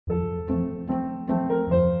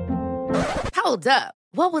Hold up.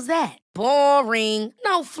 What was that? Boring.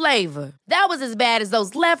 No flavor. That was as bad as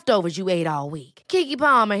those leftovers you ate all week. Keke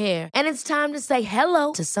Palmer here, and it's time to say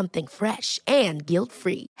hello to something fresh and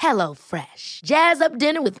guilt-free. Hello Fresh. Jazz up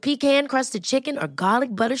dinner with pecan-crusted chicken or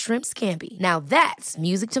garlic butter shrimp scampi. Now that's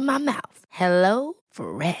music to my mouth. Hello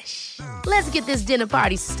Fresh. Let's get this dinner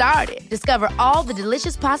party started. Discover all the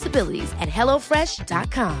delicious possibilities at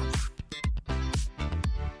hellofresh.com.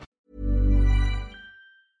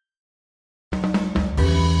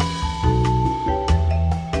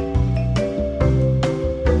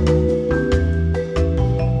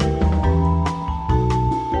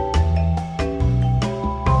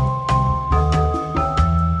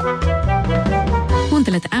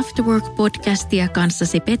 Kuuntelet After Work-podcastia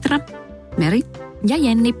kanssasi Petra, Meri ja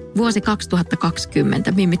Jenni. Vuosi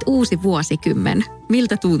 2020, mimmit uusi vuosikymmen.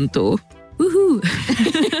 Miltä tuntuu? Uhu.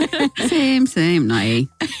 Same, no ei.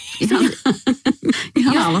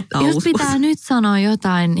 Ihan aloittaa Jos pitää nyt sanoa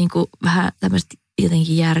jotain niin kuin vähän tämmöistä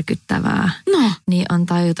jotenkin järkyttävää, niin on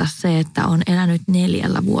tajuta se, että on elänyt 4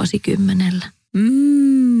 vuosikymmenellä.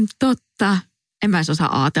 Totta. En mä edes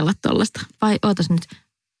osaa ajatella tollasta. Vai ootas nyt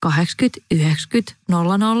 80, 90,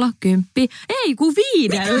 00, 10. Ei kun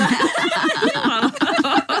 5.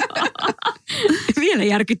 Vielä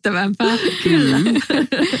järkyttävämpää. Kyllä.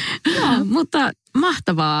 No, mutta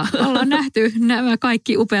mahtavaa. Ollaan nähty nämä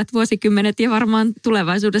kaikki upeat vuosikymmenet ja varmaan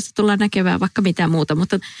tulevaisuudessa tullaan näkemään vaikka mitä muuta,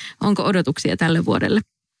 mutta onko odotuksia tälle vuodelle?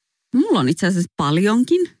 Mulla on itse asiassa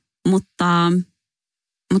paljonkin, mutta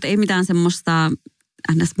ei mitään semmoista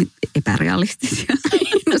epärealistisia.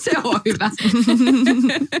 No se on hyvä.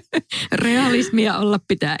 Realismia olla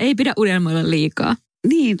pitää. Ei pidä unelmoilla liikaa.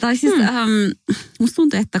 Niin, tai siis musta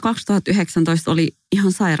tuntuu, että 2019 oli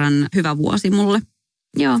ihan sairaan hyvä vuosi mulle.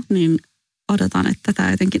 Joo. Niin odotan, että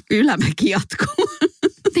tämä jotenkin ylämäki jatkuu.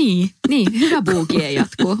 Niin, hyvä buukie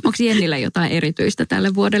jatkuu. Onko Jennillä jotain erityistä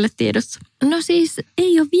tälle vuodelle tiedossa? No siis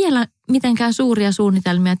ei ole vielä mitenkään suuria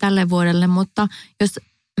suunnitelmia tälle vuodelle, mutta jos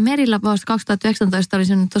Merillä vuosi 2019 oli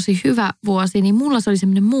semmoinen tosi hyvä vuosi, niin mulla se oli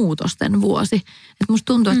semmoinen muutosten vuosi. Että musta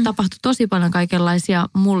tuntuu, että tapahtui tosi paljon kaikenlaisia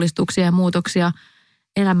mullistuksia ja muutoksia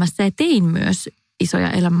elämässä ja tein myös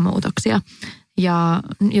isoja elämänmuutoksia. Ja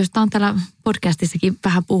josta on täällä podcastissakin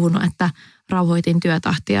vähän puhunut, että rauhoitin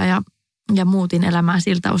työtahtia ja muutin elämää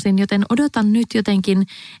siltä osin. Joten odotan nyt jotenkin,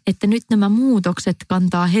 että nyt nämä muutokset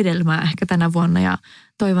kantaa hedelmää ehkä tänä vuonna ja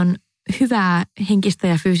toivon hyvää henkistä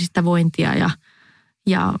ja fyysistä vointia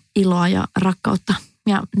ja iloa ja rakkautta.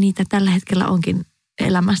 Ja niitä tällä hetkellä onkin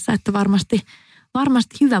elämässä, että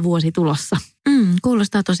varmasti hyvä vuosi tulossa.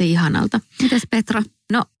 Kuulostaa tosi ihanalta. Mitäs Petra?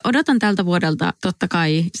 No odotan tältä vuodelta totta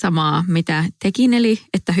kai samaa mitä tekin, eli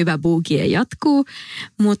että hyvä buukie jatkuu.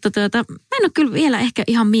 Mutta mä en ole kyllä vielä ehkä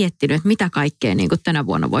ihan miettinyt, että mitä kaikkea niin kuin tänä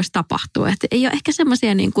vuonna voisi tapahtua. Että ei ole ehkä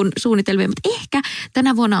semmoisia niin kuin suunnitelmia, mutta ehkä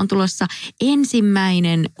tänä vuonna on tulossa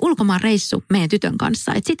ensimmäinen ulkomaan reissu meidän tytön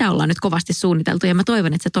kanssa. Että sitä ollaan nyt kovasti suunniteltu ja mä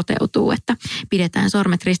toivon, että se toteutuu, että pidetään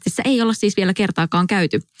sormet ristissä. Ei olla siis vielä kertaakaan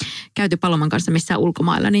käyty Paloman kanssa missään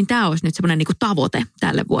ulkomailla, niin tämä olisi nyt semmoinen niin kuin tavoite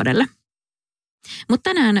tälle vuodelle. Mutta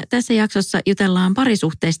tänään tässä jaksossa jutellaan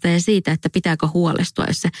parisuhteista ja siitä, että pitääkö huolestua,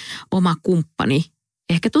 jos se oma kumppani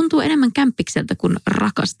ehkä tuntuu enemmän kämppikseltä kuin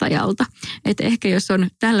rakastajalta. Että ehkä jos on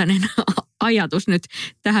tällainen ajatus nyt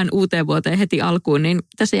tähän uuteen vuoteen heti alkuun, niin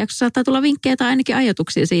tässä jaksossa saattaa tulla vinkkejä tai ainakin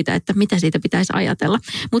ajatuksia siitä, että mitä siitä pitäisi ajatella.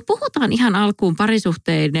 Mutta puhutaan ihan alkuun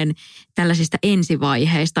parisuhteiden tällaisista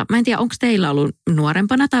ensivaiheista. Mä en tiedä, onko teillä ollut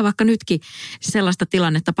nuorempana tai vaikka nytkin sellaista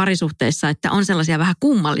tilannetta parisuhteissa, että on sellaisia vähän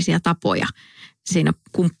kummallisia tapoja siinä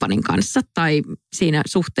kumppanin kanssa tai siinä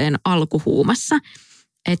suhteen alkuhuumassa.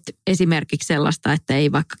 Että esimerkiksi sellaista, että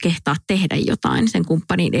ei vaikka kehtaa tehdä jotain sen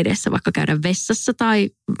kumppanin edessä, vaikka käydä vessassa. Tai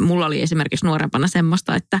mulla oli esimerkiksi nuorempana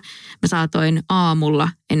semmoista, että mä saatoin aamulla,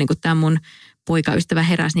 ennen kuin tämä mun poikaystävä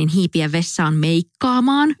heräsi, niin hiipiä vessaan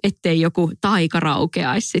meikkaamaan, ettei joku taika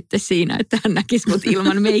raukeaisi sitten siinä, että hän näkisi mut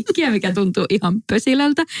ilman meikkiä, mikä tuntuu ihan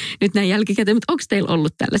pösilöltä. Nyt näin jälkikäteen, mutta onko teillä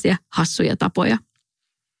ollut tällaisia hassuja tapoja?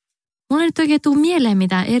 Mulla ei nyt oikein tule mieleen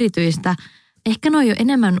mitään erityistä. Ehkä ne on jo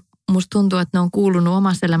enemmän, musta tuntuu, että ne on kuulunut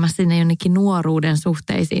omassa elämässä sinne jonnekin nuoruuden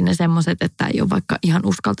suhteisiin. Ne semmoiset, että ei ole vaikka ihan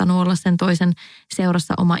uskaltanut olla sen toisen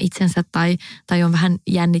seurassa oma itsensä tai on vähän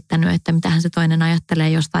jännittänyt, että mitähän se toinen ajattelee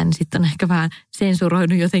jostain. Niin sitten on ehkä vähän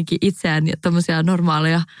sensuroinut jotenkin itseään ja tommosia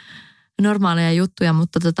normaaleja juttuja.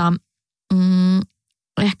 Mutta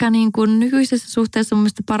ehkä niin kuin nykyisessä suhteessa mun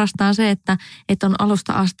mielestä parasta on se, että on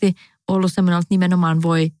alusta asti ollut semmoinen, että nimenomaan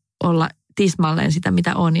voi olla tismalleen sitä,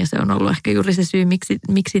 mitä on. Ja se on ollut ehkä juuri se syy,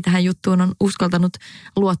 miksi tähän juttuun on uskaltanut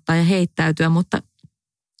luottaa ja heittäytyä. Mutta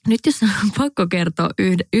nyt jos on pakko kertoa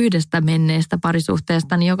yhdestä menneestä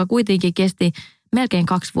parisuhteesta, niin joka kuitenkin kesti melkein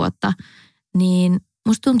 2 vuotta, niin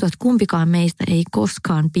musta tuntuu, että kumpikaan meistä ei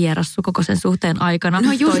koskaan pierassu koko sen suhteen aikana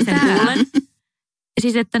toisen kuulen.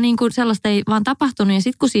 Siis, että niin kuin sellaista ei vaan tapahtunut ja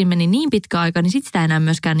sitten kun siinä meni niin pitkä aika, niin sitten sitä ei enää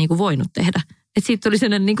myöskään niin kuin voinut tehdä. Että siitä tuli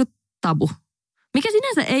sellainen niin kuin tabu. Mikä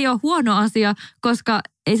sinänsä ei ole huono asia, koska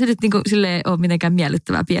ei se nyt niin kuin silleen ole mitenkään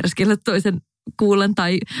miellyttävää pieräskellä toisen kuulen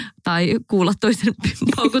tai kuulla toisen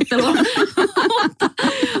paukuttelua.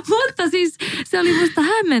 mutta siis se oli musta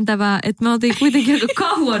hämmentävää, että me oltiin kuitenkin aika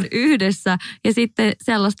kauan yhdessä ja sitten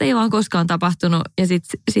sellaista ei vaan koskaan tapahtunut ja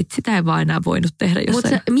sit sitä ei vaan enää voinut tehdä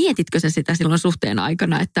jossain. Mutta mietitkö sä sitä silloin suhteen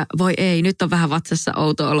aikana, että voi ei, nyt on vähän vatsassa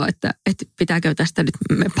outo olo, että pitääkö tästä nyt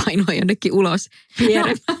me painua jonnekin ulos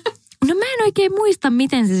pieremään? No mä en oikein muista,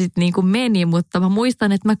 miten se sitten niinku meni, mutta mä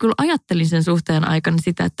muistan, että mä kyllä ajattelin sen suhteen aikana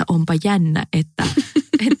sitä, että onpa jännä, että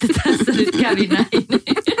tässä nyt kävi näin.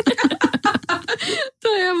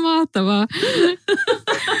 Toi on mahtavaa.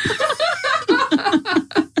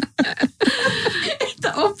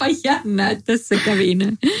 Että onpa jännä, että tässä kävi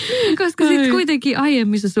näin. Koska sitten kuitenkin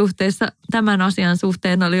aiemmissa suhteissa tämän asian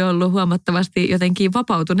suhteen oli ollut huomattavasti jotenkin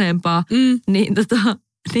vapautuneempaa, niin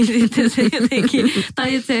sitten se jotenkin,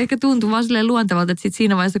 tai että se ehkä tuntuu vaan silleen luontevalta, että sit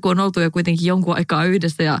siinä vaiheessa, kun on oltu jo kuitenkin jonkun aikaa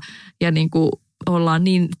yhdessä ja niin kuin ollaan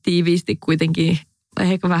niin tiiviisti kuitenkin,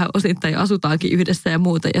 ehkä vähän osittain asutaankin yhdessä ja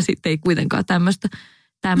muuta, ja sitten ei kuitenkaan tämmöistä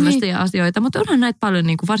ja asioita. Mutta onhan näitä paljon,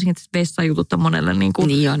 niin kuin, varsinkin vessajutut on monelle niin kuin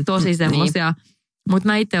tosi semmoisia. Mutta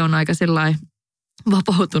mä itse olen aika sellainen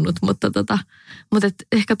vapautunut, mutta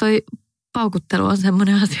ehkä toi paukuttelu on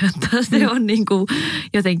semmoinen asia, että se on niin kuin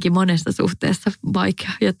jotenkin monessa suhteessa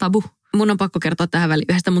vaikea ja tabu. Mun on pakko kertoa tähän väliin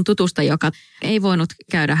yhdestä mun tutusta, joka ei voinut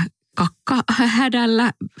käydä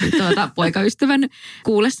kakkahädällä poikaystävän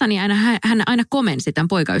kuullessani. Hän aina komensi tämän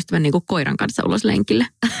poikaystävän niin kuin koiran kanssa ulos lenkille.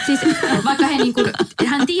 Siis vaikka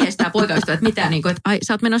hän tiesi tämä poikaystävä, että mitä, niin kuin, että ai,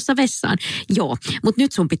 sä oot menossa vessaan. Joo, mutta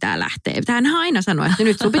nyt sun pitää lähteä. Hän aina sanoi, että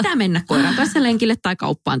nyt sun pitää mennä koiran kanssa lenkille tai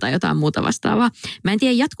kauppaan tai jotain muuta vastaavaa. Mä en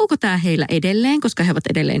tiedä, jatkuuko tämä heillä edelleen, koska he ovat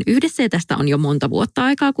edelleen yhdessä ja tästä on jo monta vuotta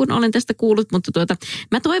aikaa, kun olen tästä kuullut. Mutta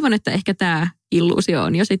mä toivon, että ehkä tämä illuusio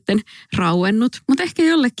on jo sitten rauennut. Mutta ehkä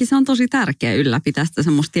jollekin se on tosi tärkeä ylläpitää sitä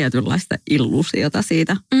semmoista tietynlaista illuusiota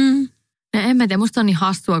siitä. Ja en mä tiedä, musta on niin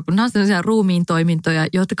hassua, kun nämä on sellaisia ruumiin toimintoja,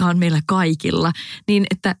 jotka on meillä kaikilla. Niin,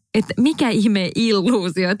 että mikä ihme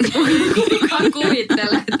illuusio, että kukaan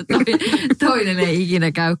kuvittelee, että toinen ei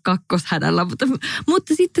ikinä käy kakkoshädällä.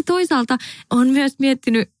 Mutta sitten toisaalta on myös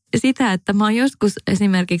miettinyt sitä, että mä oon joskus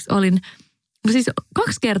esimerkiksi siis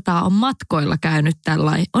 2 kertaa on matkoilla käynyt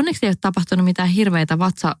tällainen. Onneksi ei ole tapahtunut mitään hirveitä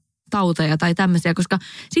vatsatauteja tai tämmöisiä, koska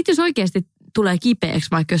sitten jos oikeasti tulee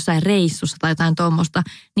kipeäksi vaikka jossain reissussa tai jotain tuommoista,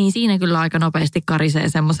 niin siinä kyllä aika nopeasti karisee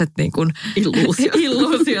semmoiset niin kuin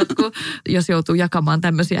illuusiot, kun jos joutuu jakamaan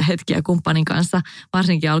tämmöisiä hetkiä kumppanin kanssa,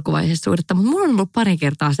 varsinkin alkuvaiheessa suhdetta. Mutta mulla on ollut pari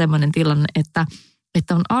kertaa semmoinen tilanne, että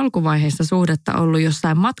on alkuvaiheessa suhdetta ollut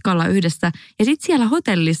jossain matkalla yhdessä. Ja sitten siellä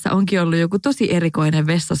hotellissa onkin ollut joku tosi erikoinen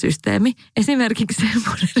vessasysteemi. Esimerkiksi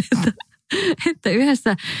semmoinen, että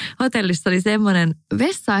yhdessä hotellissa oli semmoinen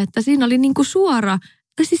vessa, että siinä oli niinku suora,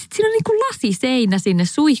 tai siis siinä oli niinku lasiseinä sinne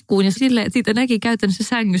suihkuun. Ja siitä näki käytännössä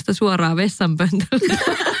sängystä suoraan vessanpöntölle.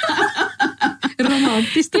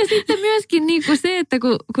 Romanttista. Ja sitten myöskin niinku se, että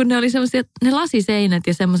kun ne oli semmoiset, ne lasiseinät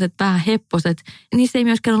ja semmoiset vähän hepposet, niissä ei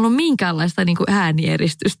myöskään ollut minkäänlaista niinku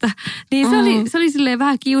äänieristystä. Niin se oli silleen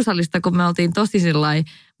vähän kiusallista, kun me oltiin tosi sillai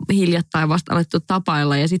hiljattain vasta alettu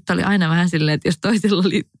tapailla. Ja sitten oli aina vähän silleen, että jos toisella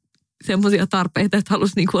oli semmoisia tarpeita, että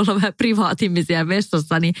halusi niinku olla vähän privaatimisia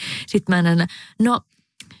vessassa, niin sitten mä en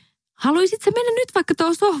haluaisit sä mennä nyt vaikka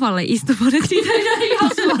tuohon sohvalle istumaan, että siitä ei näin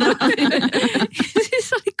ihan suoraan. Siis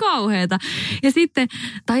se oli kauheata. Ja sitten,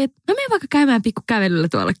 tai että mä menen vaikka käymään pikku kävelyllä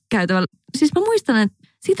tuolla käytävällä. Siis mä muistan, että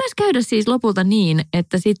siitä taisi käydä siis lopulta niin,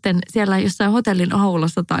 että sitten siellä jossain hotellin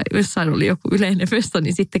aulassa tai jossain oli joku yleinen vessa,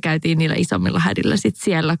 niin sitten käytiin niillä isommilla hädillä sitten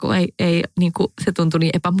siellä, kun ei niin kuin se tuntui niin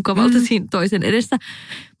epämukavalta siinä toisen edessä.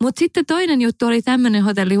 Mutta sitten toinen juttu oli tämmöinen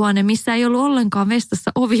hotellihuone, missä ei ollut ollenkaan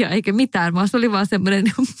vessassa ovia eikä mitään, vaan se oli vaan semmoinen,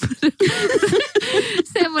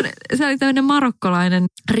 se oli tämmöinen marokkolainen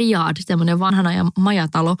riad, semmoinen vanhan ajan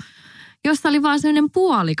majatalo, jossa oli vaan sellainen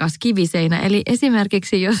puolikas kiviseinä. Eli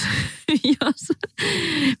esimerkiksi jos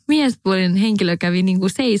miespuolinen henkilö kävi niin kuin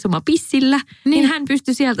seisoma pissillä, niin hän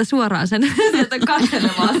pystyi sieltä suoraan sieltä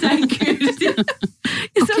katselemaan sänkyyn.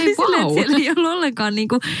 Ja se oli silleen, että siellä ei ollut ollenkaan niin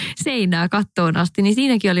kuin seinää kattoon asti. Niin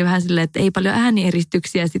siinäkin oli vähän silleen, että ei paljon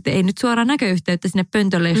äänieristyksiä. Sitten ei nyt suoraan näköyhteyttä sinne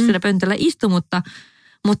pöntölle, jos siellä pöntöllä istui, mutta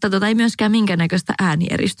ei myöskään minkäännäköistä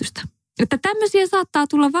äänieristystä. Että tämmöisiä saattaa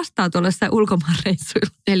tulla vastaan tuolla ulkomaanreissuilla.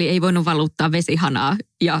 Eli ei voinut valuttaa vesihanaa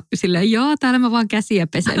ja silleen, joo, täällä mä vaan käsiä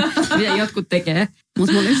pesen, mitä jotkut tekee.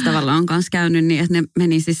 Mutta mun ystävällä on kanssa käynyt niin, että ne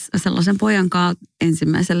meni siis sellaisen pojan kanssa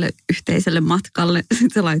ensimmäiselle yhteiselle matkalle.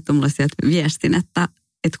 Sitten se laittoi mulle sieltä viestin, että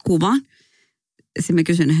kuvan. Sitten mä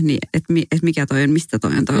kysyin, että mikä toi on, mistä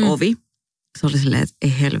toi on toi ovi. Se oli silleen, että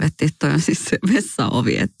ei helvetti, että toi on siis se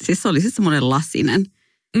vessaovi. Siis se oli siis semmoinen lasinen.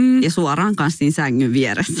 Ja suoraan kanssa siinä sängyn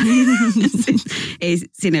vieressä.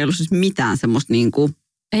 Siinä ei ollut siis mitään semmoista niinku...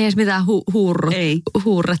 Ei edes mitään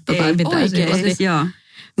huurretta tai mitään. Oikein, siis joo.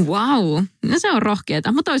 Wow, no se on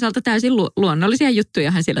rohkeeta, mutta toisaalta täysin luonnollisia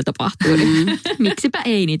juttujahan siellä tapahtuu. Niin miksipä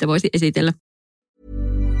ei niitä voisi esitellä.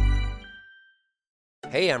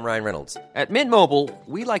 Hey, I'm Ryan Reynolds. At Mint Mobile,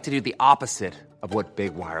 we like to do the opposite of what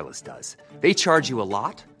Big Wireless does. They charge you a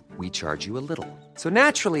lot, we charge you a little. So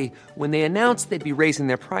naturally, when they announced they'd be raising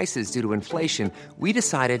their prices due to inflation, we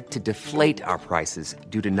decided to deflate our prices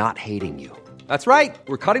due to not hating you. That's right.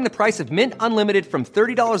 We're cutting the price of Mint Unlimited from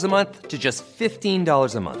 $30 a month to just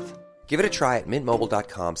 $15 a month. Give it a try at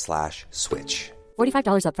mintmobile.com/switch.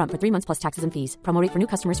 $45 up front for 3 months plus taxes and fees. Promo rate for new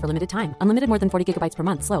customers for limited time. Unlimited more than 40 gigabytes per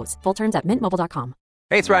month slows. Full terms at mintmobile.com.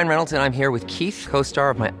 Hey, it's Ryan Reynolds, and I'm here with Keith, co-star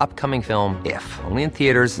of my upcoming film, If, only in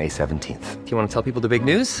theaters May 17th. Do you want to tell people the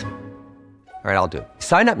big news? All right, I'll do it.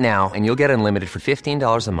 Sign up now and you'll get unlimited for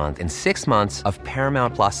 $15 a month and 6 months of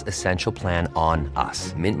Paramount Plus Essential Plan on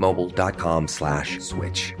us.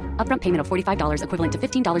 mintmobile.com/switch. Upfront payment of $45 equivalent to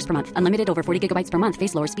 $15 per month. Unlimited over 40 gigabytes per month.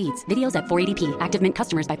 Face lower speeds. Videos at 480p. Active Mint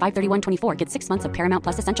customers by 531.24 get 6 months of Paramount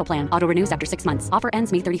Plus Essential Plan. Auto renews after 6 months. Offer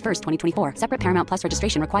ends May 31st, 2024. Separate Paramount Plus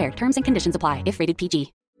registration required. Terms and conditions apply if rated PG.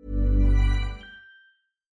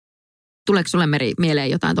 Tuleeko sulle, Meri,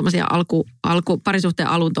 mieleen jotain tommosia parisuhteen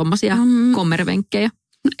alun tommosia kommervenkkejä?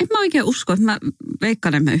 No, en mä oikein usko, että mä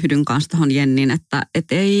veikkaan, että mä yhdyn kanssa tuohon Jennin, että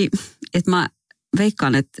mä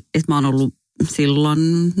veikkaan, että mä oon ollut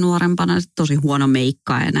silloin nuorempana tosi huono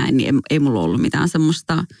meikkaa ja näin, niin ei mulla ollut mitään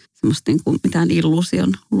semmoista niin kuin mitään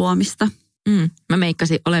illuusion luomista. Mä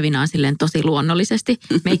meikkasin olevinaan silleen tosi luonnollisesti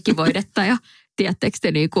meikkivoidetta ja tiedättekö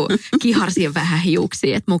te niinku kiharsin vähän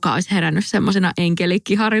hiuksia, että mukaan olisi herännyt semmoisena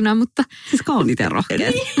enkelikiharina, mutta... Siis kauniit ja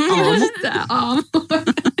rohkeat. Aamu.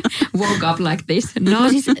 Woke up like this. No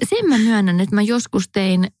siis sen mä myönnän, että mä joskus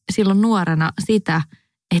tein silloin nuorena sitä,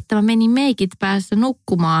 että mä menin meikit päässä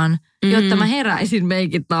nukkumaan, jotta mä heräisin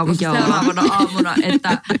meikit naamassa seuraavana aamuna,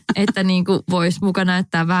 että niin kuin voisi muka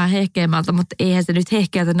näyttää vähän hehkeämältä, mutta eihän se nyt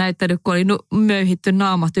hehkeältä näyttänyt, kun oli möyhitty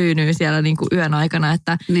naamatyynyy siellä niin kuin yön aikana,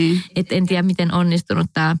 että en tiedä miten onnistunut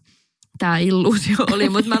tämä illuusio oli,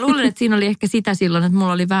 mutta mä luulen, että siinä oli ehkä sitä silloin, että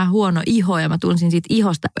mulla oli vähän huono iho ja mä tunsin siitä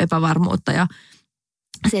ihosta epävarmuutta ja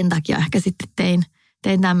sen takia ehkä sitten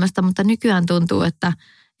tein tämmöistä, mutta nykyään tuntuu, että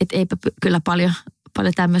eipä kyllä paljon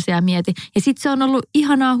tämmöisiä mieti. Ja sitten se on ollut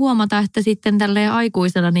ihanaa huomata, että sitten tälleen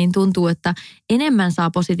aikuisena niin tuntuu, että enemmän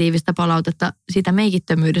saa positiivista palautetta siitä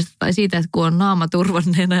meikittömyydestä tai siitä, että kun on naama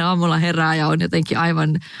turvanneena ja aamulla herää ja on jotenkin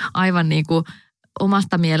aivan niin kuin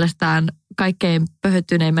omasta mielestään kaikkein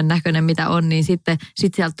pöhöttyneimmän näköinen, mitä on, niin sitten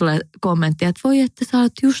sieltä tulee kommenttia, että voi, että sä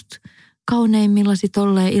oot just kauneimmillasi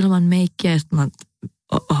tolleen ilman meikkiä. Ja sitten mä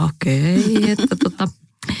okei, että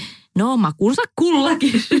no makunsa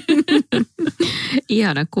kullakin.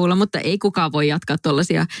 Ihana kuulla, mutta ei kukaan voi jatkaa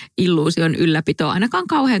tuollaisia illuusion ylläpitoa ainakaan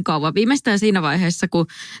kauhean kauan. Viimeistään siinä vaiheessa, kun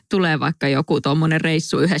tulee vaikka joku tuommoinen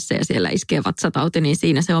reissu yhdessä ja siellä iskee vatsatauti, niin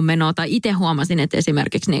siinä se on menoa. Tai itse huomasin, että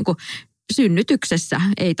esimerkiksi niin kuin synnytyksessä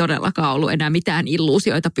ei todellakaan ollut enää mitään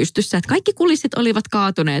illuusioita pystyssä. Että kaikki kulissit olivat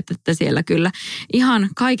kaatuneet, että siellä kyllä ihan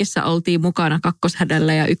kaikessa oltiin mukana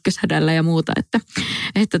kakkoshädällä ja ykköshädällä ja muuta. Että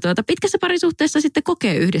pitkässä parisuhteessa sitten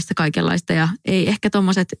kokee yhdessä kaikenlaista ja ei ehkä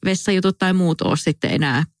tommoset vessajutut tai muut ole sitten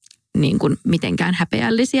enää niin kuin mitenkään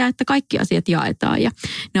häpeällisiä, että kaikki asiat jaetaan ja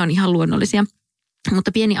ne on ihan luonnollisia.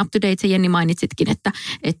 Mutta pieni up to date, se Jenni mainitsitkin,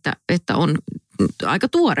 että on aika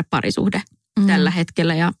tuore parisuhde tällä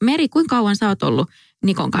hetkellä. Ja Meri, kuinka kauan sä oot ollut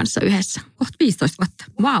Nikon kanssa yhdessä? Kohta 15 vuotta.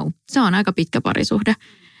 Vau, se on aika pitkä parisuhde.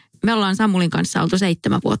 Me ollaan Samulin kanssa oltu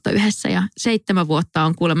 7 vuotta yhdessä ja 7 vuotta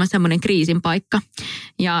on kuulemma semmoinen kriisin paikka.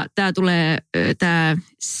 Ja tämä tulee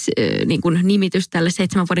niin kuin nimitys tälle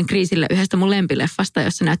 7 vuoden kriisille yhdestä mun lempileffasta,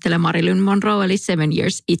 jossa näyttelee Marilyn Monroe, eli 7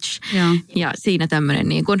 Years Itch. Ja siinä tämmöinen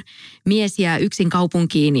niin kuin mies jää yksin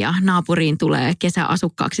kaupunkiin ja naapuriin tulee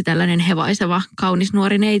kesäasukkaaksi tällainen hevaiseva kaunis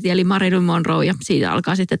nuori neiti, eli Marilyn Monroe. Ja siitä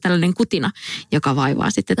alkaa sitten tällainen kutina, joka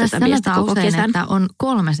vaivaa sitten tätä miestä koko usein, kesän. Että on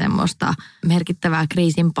 3 semmoista merkittävää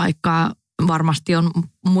kriisin paikkaa. Varmasti on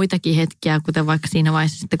muitakin hetkiä, kuten vaikka siinä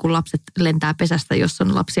vaiheessa sitten, kun lapset lentää pesästä, jos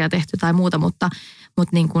on lapsia tehty tai muuta, mutta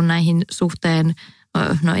niin kuin näihin suhteen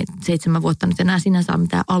no 7 vuotta nyt enää sinänsä ole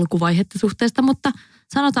mitään alkuvaihetta suhteesta, mutta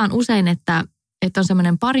sanotaan usein, että on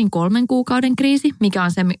semmoinen 2-3 kuukauden kriisi, mikä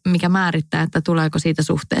on se, mikä määrittää, että tuleeko siitä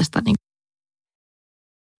suhteesta niin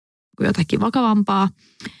jotakin vakavampaa.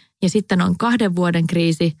 Ja sitten on 2 vuoden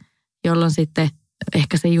kriisi, jolloin sitten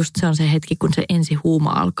ehkä se on se hetki, kun se ensi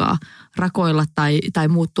huuma alkaa rakoilla tai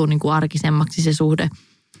muuttuu niin kuin arkisemmaksi se suhde.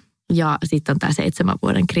 Ja sitten on tämä 7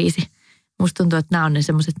 vuoden kriisi. Musta tuntuu, että nämä on ne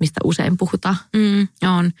semmoiset, mistä usein puhutaan.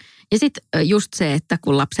 On. Ja sitten just se, että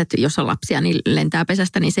kun lapset, jos on lapsia, niin lentää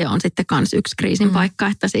pesästä, niin se on sitten kans yksi kriisin paikka,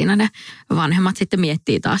 että siinä ne vanhemmat sitten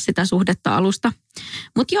miettii taas sitä suhdetta alusta.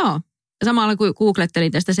 Mutta joo, samalla kun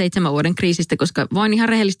googlettelin tästä 7 vuoden kriisistä, koska voin ihan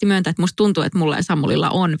rehellisesti myöntää, että musta tuntuu, että mulla ja Samulilla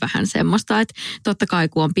on vähän semmoista, että totta kai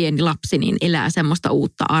kun on pieni lapsi, niin elää semmoista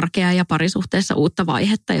uutta arkea ja parisuhteessa uutta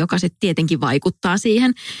vaihetta, joka sitten tietenkin vaikuttaa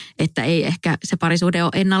siihen, että ei ehkä se parisuhde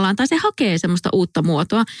ole ennallaan tai se hakee semmoista uutta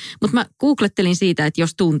muotoa. Mutta mä googlettelin siitä, että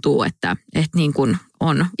jos tuntuu, että niin kuin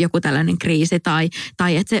on joku tällainen kriisi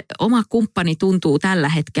tai että se oma kumppani tuntuu tällä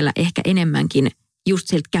hetkellä ehkä enemmänkin just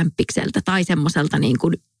siltä kämppikseltä tai semmoiselta niin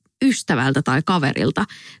kuin ystävältä tai kaverilta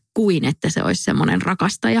kuin että se olisi semmoinen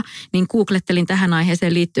rakastaja, niin googlettelin tähän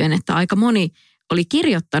aiheeseen liittyen, että aika moni oli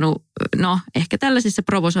kirjoittanut, ehkä tällaisissa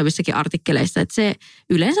provosoivissakin artikkeleissa, että se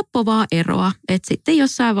yleensä povaa eroa, että sitten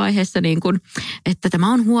jossain vaiheessa niin kuin, että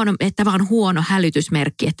tämä on huono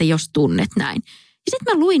hälytysmerkki, että jos tunnet näin. Ja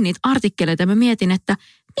sitten mä luin niitä artikkeleita ja mä mietin, että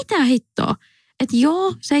mitä hittoa. Että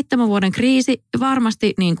joo, 7 vuoden kriisi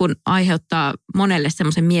varmasti niin kuin aiheuttaa monelle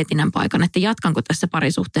semmoisen mietinnän paikan, että jatkanko tässä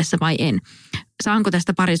parisuhteessa vai en. Saanko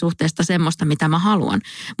tästä parisuhteesta semmoista, mitä mä haluan.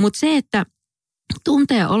 Mutta se, että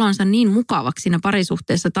tuntee olonsa niin mukavaksi siinä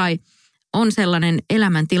parisuhteessa tai on sellainen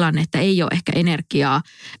elämäntilanne, että ei ole ehkä energiaa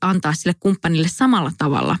antaa sille kumppanille samalla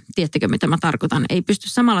tavalla. Tiedättekö, mitä mä tarkoitan? Ei pysty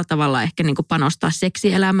samalla tavalla ehkä niin kuin panostaa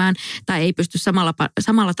seksielämään tai ei pysty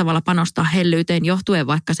samalla tavalla panostaa hellyyteen johtuen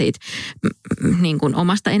vaikka siitä niin kuin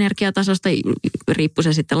omasta energiatasosta, riippuu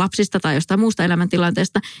se sitten lapsista tai jostain muusta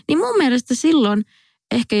elämäntilanteesta. Niin mun mielestä silloin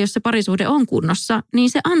ehkä jos se parisuhde on kunnossa, niin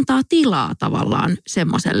se antaa tilaa tavallaan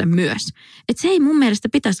semmoiselle myös. Että se ei mun mielestä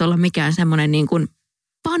pitäisi olla mikään semmoinen niin kuin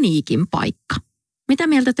paniikin paikka. Mitä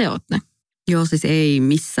mieltä te olette? Joo, siis ei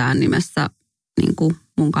missään nimessä niin kuin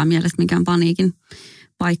munkaan mielestä mikään paniikin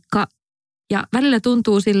paikka. Ja välillä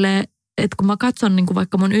tuntuu silleen, että kun mä katson niin kuin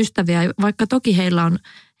vaikka mun ystäviä, vaikka toki heillä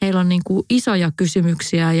on niin kuin isoja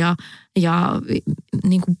kysymyksiä ja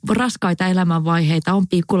niin kuin raskaita elämänvaiheita, on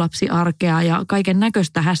pikkulapsiarkea ja kaiken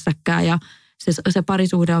näköistä hässäkkää ja se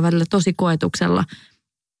parisuhde on välillä tosi koetuksella.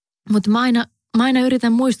 Mutta mä aina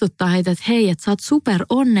yritän muistuttaa heitä, että hei, että sä oot super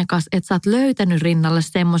onnekas, että sä oot löytänyt rinnalle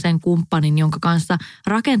semmoisen kumppanin, jonka kanssa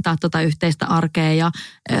rakentaa tota yhteistä arkea ja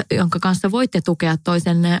jonka kanssa voitte tukea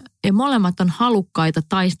toisenne. Ja molemmat on halukkaita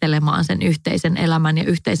taistelemaan sen yhteisen elämän ja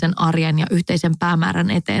yhteisen arjen ja yhteisen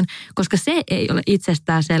päämäärän eteen, koska se ei ole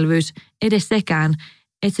itsestäänselvyys edes sekään,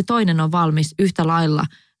 että se toinen on valmis yhtä lailla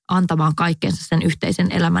antamaan kaikkensa sen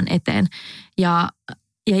yhteisen elämän eteen. Ja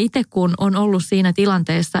itse kun on ollut siinä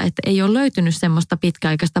tilanteessa, että ei ole löytynyt semmoista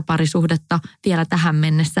pitkäaikaista parisuhdetta vielä tähän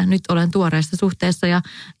mennessä. Nyt olen tuoreessa suhteessa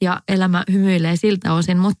ja elämä hymyilee siltä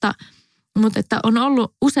osin, mutta että on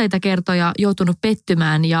ollut useita kertoja joutunut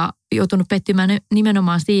pettymään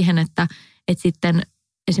nimenomaan siihen, että sitten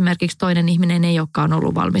esimerkiksi toinen ihminen ei olekaan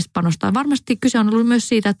ollut valmis panostaa. Varmasti kyse on ollut myös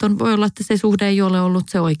siitä, että voi olla, että se suhde ei ole ollut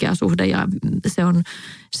se oikea suhde ja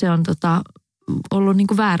se on ollut niin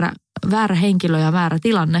kuin väärä henkilö ja väärä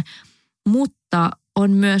tilanne, mutta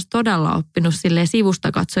on myös todella oppinut silleen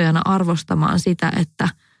sivusta katsojana arvostamaan sitä,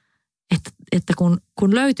 että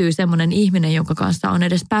kun löytyy semmoinen ihminen, jonka kanssa on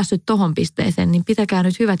edes päässyt tohon pisteeseen, niin pitäkää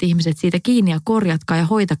nyt hyvät ihmiset siitä kiinni ja korjatkaa ja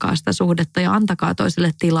hoitakaa sitä suhdetta ja antakaa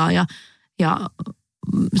toiselle tilaa ja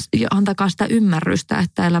antakaa sitä ymmärrystä,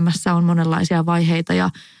 että elämässä on monenlaisia vaiheita ja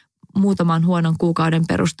muutaman huonon kuukauden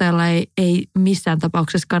perusteella ei missään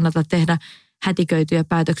tapauksessa kannata tehdä hätiköityjä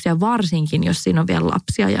päätöksiä, varsinkin jos siinä on vielä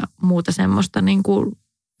lapsia ja muuta semmoista niin kuin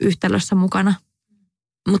yhtälössä mukana.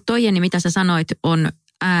 Mutta toi Jenni, mitä sä sanoit, on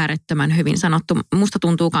äärettömän hyvin sanottu. Musta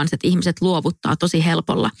tuntuu myös, että ihmiset luovuttaa tosi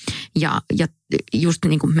helpolla. Ja just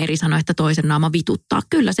niin kuin Meri sanoi, että toisen naama vituttaa.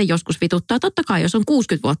 Kyllä se joskus vituttaa. Totta kai, jos on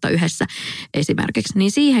 60 vuotta yhdessä esimerkiksi,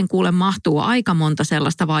 niin siihen kuule mahtuu aika monta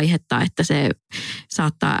sellaista vaihetta, että se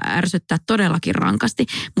saattaa ärsyttää todellakin rankasti.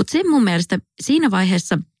 Mutta se mun mielestä siinä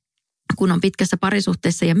vaiheessa, kun on pitkässä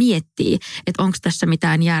parisuhteessa ja miettii, että onko tässä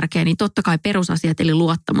mitään järkeä, niin totta kai perusasiat eli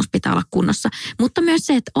luottamus pitää olla kunnossa. Mutta myös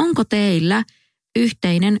se, että onko teillä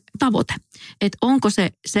yhteinen tavoite. Että onko se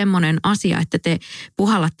semmoinen asia, että te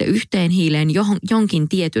puhallatte yhteen hiileen jonkin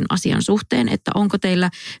tietyn asian suhteen, että onko teillä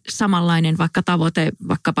samanlainen vaikka tavoite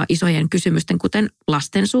vaikkapa isojen kysymysten, kuten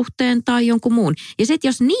lasten suhteen tai jonkun muun. Ja sitten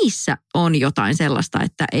jos niissä on jotain sellaista,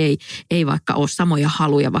 että ei vaikka ole samoja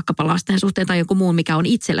haluja vaikkapa lasten suhteen tai joku muu, mikä on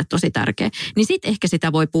itselle tosi tärkeä, niin sitten ehkä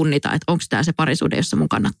sitä voi punnita, että onko tämä se parisuhde, jossa mun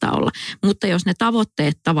kannattaa olla. Mutta jos ne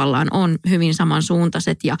tavoitteet tavallaan on hyvin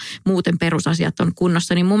samansuuntaiset ja muuten perusasiat on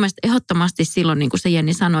kunnossa, niin mun mielestä ehdottomasti silloin, niin kuin se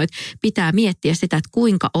Jenni sanoi, että pitää miettiä sitä, että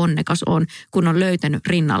kuinka onnekas on, kun on löytänyt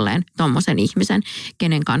rinnalleen tommosen ihmisen,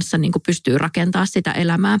 kenen kanssa niin kuin pystyy rakentamaan sitä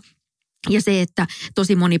elämää. Ja se, että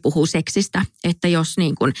tosi moni puhuu seksistä, että jos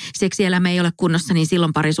niin kun seksielämä ei ole kunnossa, niin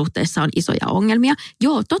silloin parisuhteessa on isoja ongelmia.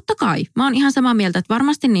 Joo, totta kai. Mä oon ihan samaa mieltä, että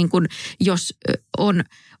varmasti niin kun, jos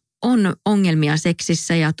on ongelmia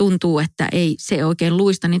seksissä ja tuntuu, että ei se oikein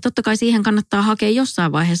luista, niin totta kai siihen kannattaa hakea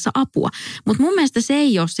jossain vaiheessa apua. Mutta mun mielestä se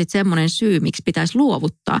ei ole sitten semmoinen syy, miksi pitäisi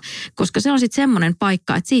luovuttaa, koska se on sitten semmoinen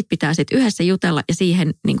paikka, että siitä pitää sitten yhdessä jutella ja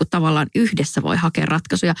siihen niin kuin tavallaan yhdessä voi hakea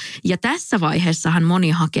ratkaisuja. Ja tässä vaiheessahan moni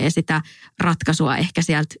hakee sitä ratkaisua ehkä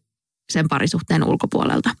sieltä sen parisuhteen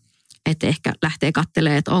ulkopuolelta. Että ehkä lähtee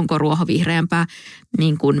katselemaan, että onko ruoho vihreämpää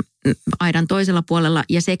niin kuin aidan toisella puolella.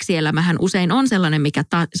 Ja seksielämähän usein on sellainen, mikä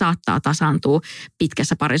saattaa tasaantua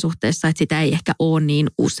pitkässä parisuhteessa, että sitä ei ehkä ole niin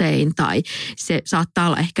usein. Tai se saattaa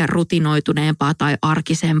olla ehkä rutinoituneempaa tai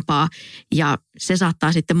arkisempaa. Ja se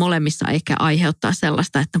saattaa sitten molemmissa ehkä aiheuttaa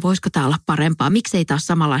sellaista, että voisiko tämä olla parempaa. Miksei taas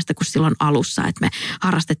samanlaista kuin silloin alussa, että me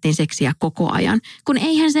harrastettiin seksiä koko ajan. Kun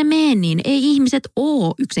eihän se mene niin. Ei ihmiset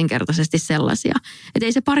ole yksinkertaisesti sellaisia. Että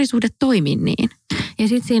ei se parisuhde toimi niin. Ja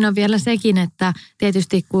sitten siinä on vielä sekin, että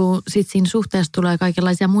tietysti kun sitten siinä suhteessa tulee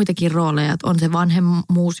kaikenlaisia muitakin rooleja, että on se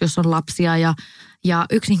vanhemmuus, jos on lapsia ja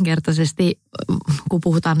yksinkertaisesti, kun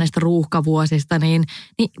puhutaan näistä ruuhkavuosista, niin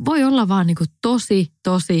voi olla vaan niin kuin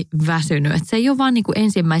tosi väsynyt. Että se ei ole vaan niin kuin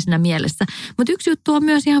ensimmäisenä mielessä. Mutta yksi juttu on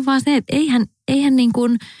myös ihan vaan se, että eihän niin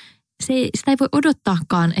kuin sitä ei voi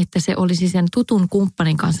odottaakaan, että se olisi sen tutun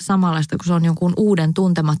kumppanin kanssa samanlaista, kun se on jonkun uuden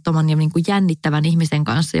tuntemattoman ja niin kuin jännittävän ihmisen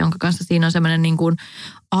kanssa, jonka kanssa siinä on semmoinen niin kuin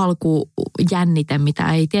alkujännite,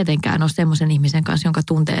 mitä ei tietenkään ole semmoisen ihmisen kanssa, jonka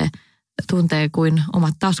tuntee kuin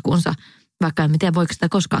omat taskunsa. Vaikka en tiedä, voiko sitä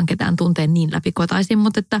koskaan ketään tuntea niin läpikotaisin,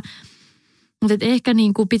 mutta että ehkä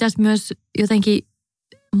niin kuin pitäisi myös jotenkin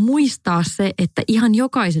muistaa se, että ihan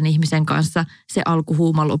jokaisen ihmisen kanssa se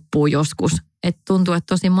alkuhuuma loppuu joskus. Että tuntuu,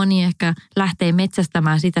 että tosi moni ehkä lähtee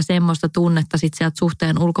metsästämään sitä semmoista tunnetta sit sieltä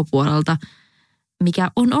suhteen ulkopuolelta,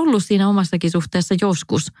 mikä on ollut siinä omassakin suhteessa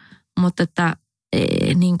joskus. Mutta että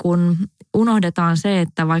niin kuin unohdetaan se,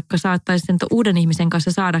 että vaikka saattaisi sen uuden ihmisen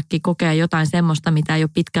kanssa saadakin kokea jotain semmoista, mitä ei ole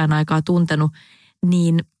pitkään aikaa tuntenut,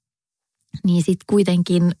 niin sitten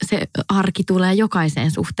kuitenkin se arki tulee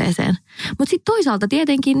jokaiseen suhteeseen. Mutta sitten toisaalta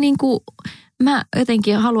tietenkin niin kuin mä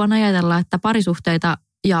jotenkin haluan ajatella, että parisuhteita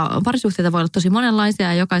voi olla tosi monenlaisia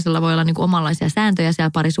ja jokaisella voi olla niin kuin omanlaisia sääntöjä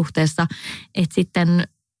siellä parisuhteessa. Että sitten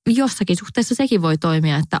jossakin suhteessa sekin voi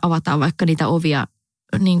toimia, että avataan vaikka niitä ovia,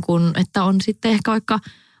 niin kuin, että on sitten ehkä vaikka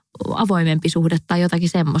avoimempi suhde tai jotakin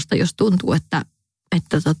semmoista, jos tuntuu, että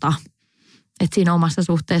siinä omassa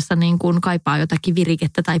suhteessa niin kuin kaipaa jotakin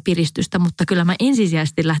virikettä tai piristystä, mutta kyllä mä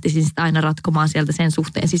ensisijaisesti lähtisin sitä aina ratkomaan sieltä sen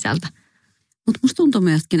suhteen sisältä. Mutta musta tuntuu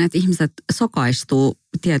myöskin, että ihmiset sokaistuu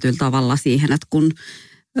tietyllä tavalla siihen, että kun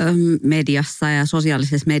mediassa ja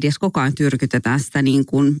sosiaalisessa mediassa koko ajan tyrkytetään sitä niin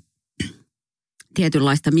kuin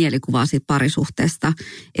tietynlaista mielikuvaa siitä parisuhteesta,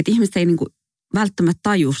 että ihmiset ei niin kuin välttämättä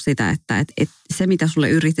taju sitä, että se mitä sulle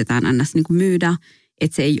yritetään ns. Niin kuin myydä,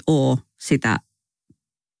 että se ei ole sitä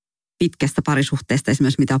pitkästä parisuhteesta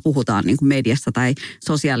esimerkiksi mitä puhutaan niin kuin mediassa tai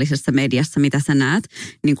sosiaalisessa mediassa, mitä sä näet.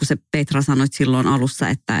 Niin kuin se Petra sanoit silloin alussa,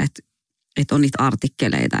 että on niitä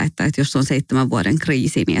artikkeleita, että jos on 7 vuoden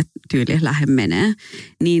kriisi, niin että tyyli lähde menee.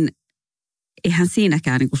 Niin eihän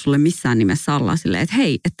siinäkään niin kuin sulle missään nimessä olla silleen, että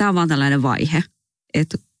hei, että tämä on vaan tällainen vaihe,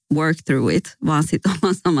 että work through it, vaan sitten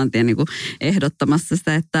ollaan saman tien niin kuin ehdottamassa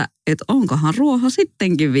sitä, että onkohan ruoho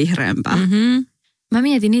sittenkin vihreämpää. Mm-hmm. Mä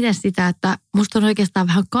mietin itse sitä, että musta on oikeastaan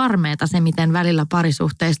vähän karmeeta se, miten välillä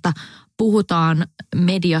parisuhteista puhutaan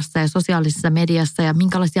mediassa ja sosiaalisessa mediassa ja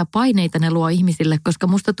minkälaisia paineita ne luo ihmisille, koska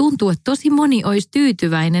musta tuntuu, että tosi moni olisi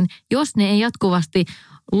tyytyväinen, jos ne ei jatkuvasti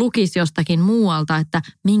lukisi jostakin muualta, että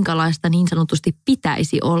minkälaista niin sanotusti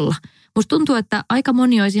pitäisi olla. Musta tuntuu, että aika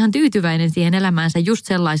moni olisi ihan tyytyväinen siihen elämäänsä just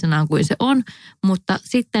sellaisenaan kuin se on, mutta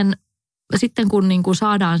sitten kun niin kuin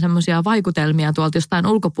saadaan semmoisia vaikutelmia tuolta jostain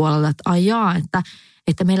ulkopuolelta, että aijaa,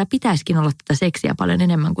 että meillä pitäisikin olla tätä seksiä paljon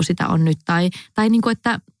enemmän kuin sitä on nyt. Tai niin kuin,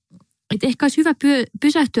 että että ehkä olisi hyvä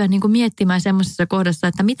pysähtyä niin kuin miettimään semmoisessa kohdassa,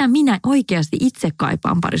 että mitä minä oikeasti itse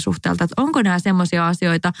kaipaan parisuhteelta. Että onko nämä semmoisia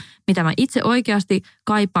asioita, mitä mä itse oikeasti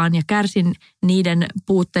kaipaan ja kärsin niiden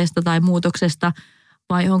puutteesta tai muutoksesta,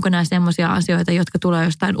 vai onko nämä semmoisia asioita, jotka tulee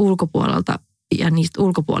jostain ulkopuolelta ja niistä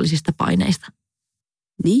ulkopuolisista paineista.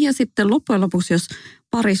 Niin ja sitten loppujen lopuksi, jos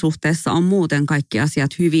parisuhteessa on muuten kaikki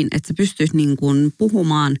asiat hyvin, että se pystyisi niin kuin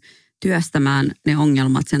puhumaan, työstämään ne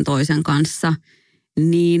ongelmat sen toisen kanssa,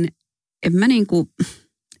 niin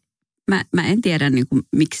mä en tiedä niin kuin,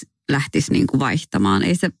 miksi lähtisi niin kuin vaihtamaan.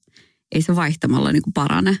 Ei se vaihtamalla niin kuin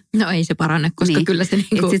parane. No ei se parane, koska niin. kyllä se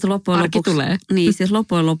niin kuin arki tulee. Niin, siis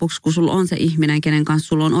loppujen lopuksi, kun sulla on se ihminen, kenen kanssa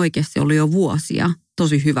sulla on oikeasti ollut jo vuosia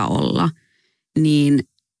tosi hyvä olla, niin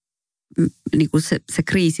kuin se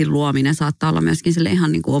kriisin luominen saattaa olla myöskin sille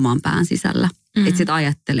ihan niin kuin oman pään sisällä. Mm-hmm. Että sitten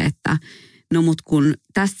ajattelee, että no mut kun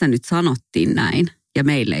tässä nyt sanottiin näin ja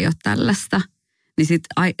meillä ei ole tällaista, niin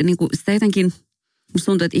sitten niin sitä jotenkin musta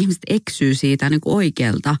tuntuu, että ihmiset eksyy siitä niin kuin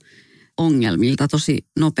oikealta ongelmilta tosi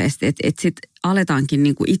nopeasti. Että sitten aletaankin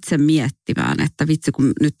niin kuin itse miettimään, että vitsi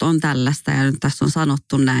kun nyt on tällaista ja nyt tässä on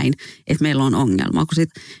sanottu näin, että meillä on ongelma. Kun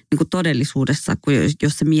sitten niin kuin todellisuudessa, kun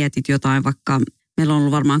jos sä mietit jotain vaikka, meillä on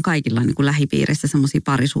ollut varmaan kaikilla niin kuin lähipiirissä semmoisia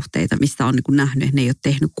parisuhteita, mistä on niin kuin nähnyt, että ne ei ole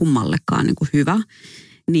tehnyt kummallekaan niin kuin hyvä.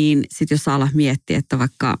 Niin sitten jos sä alat miettiä, että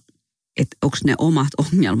vaikka, että onko ne omat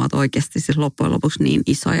ongelmat oikeasti siis loppujen lopuksi niin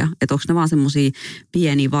isoja, että onko ne vaan semmoisia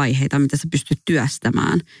pieniä vaiheita, mitä sä pystyt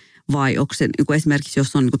työstämään. Vai onko se niin esimerkiksi,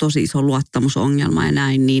 jos on niin tosi iso luottamusongelma ja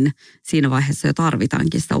näin, niin siinä vaiheessa jo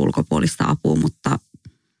tarvitaankin sitä ulkopuolista apua. Mutta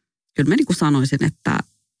kyllä mä niin sanoisin, että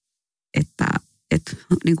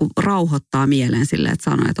niin rauhoittaa mieleen silleen,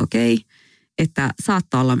 että sanoo, että okei, että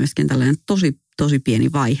saattaa olla myöskin tällainen tosi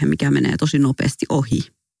pieni vaihe, mikä menee tosi nopeasti ohi.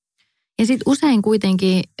 Ja sitten usein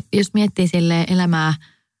kuitenkin, jos miettii sille elämää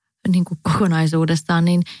niin kuin kokonaisuudessaan,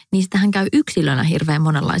 niin niistähän käy yksilönä hirveän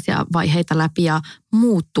monenlaisia vaiheita läpi ja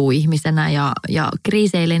muuttuu ihmisenä ja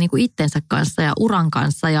kriiseilee niin kuin itsensä kanssa ja uran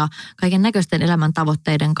kanssa ja kaiken näköisten elämän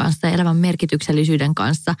tavoitteiden kanssa ja elämän merkityksellisyyden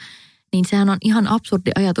kanssa. Niin sehän on ihan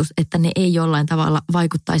absurdi ajatus, että ne ei jollain tavalla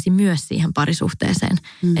vaikuttaisi myös siihen parisuhteeseen.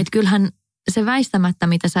 Että kyllähän se väistämättä,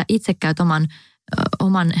 mitä sä itse käyt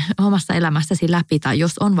omassa elämässäsi läpi, tai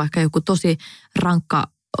jos on vaikka joku tosi rankka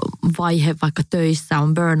vaihe, vaikka töissä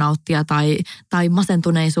on burnouttia tai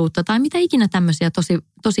masentuneisuutta tai mitä ikinä tämmöisiä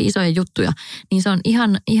tosi isoja juttuja, niin se on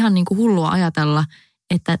ihan niin kuin hullua ajatella,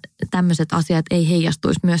 että tämmöiset asiat ei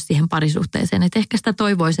heijastuisi myös siihen parisuhteeseen. Että ehkä sitä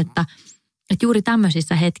toivoisi, että juuri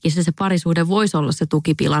tämmöisissä hetkissä se parisuhde voisi olla se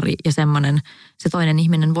tukipilari ja se toinen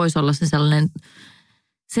ihminen voisi olla se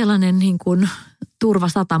sellainen niin kuin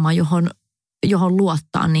turvasatama, johon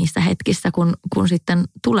luottaa niissä hetkissä, kun sitten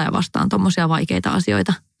tulee vastaan tuommoisia vaikeita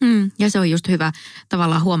asioita. Ja se on just hyvä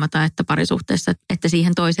tavallaan huomata, että parisuhteessa, että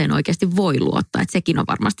siihen toiseen oikeasti voi luottaa. Että sekin on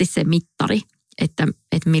varmasti se mittari, että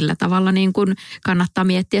millä tavalla niin kuin kannattaa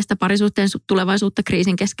miettiä sitä parisuhteen tulevaisuutta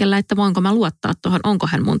kriisin keskellä, että voinko mä luottaa tuohon, onko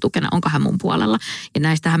hän mun tukena, onko hän mun puolella. Ja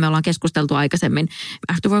näistähän me ollaan keskusteltu aikaisemmin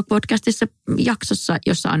Afterwork-podcastissa jaksossa,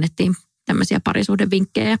 jossa annettiin tämmöisiä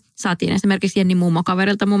parisuhdevinkkejä. Saatiin esimerkiksi Jenni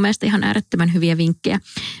Mummo-kaverilta mun mielestä ihan äärettömän hyviä vinkkejä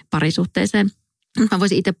parisuhteeseen. Mä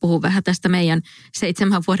voisin itse puhua vähän tästä meidän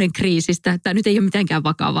 7 vuoden kriisistä. Tämä nyt ei ole mitenkään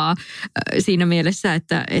vakavaa siinä mielessä,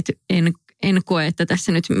 että en koe, että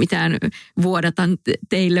tässä nyt mitään vuodatan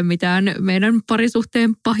teille mitään meidän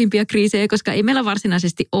parisuhteen pahimpia kriisejä, koska ei meillä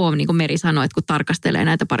varsinaisesti ole, niin kuin Meri sanoi, että kun tarkastelee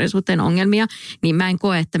näitä parisuhteen ongelmia, niin mä en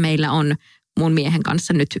koe, että meillä on mun miehen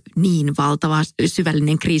kanssa nyt niin valtava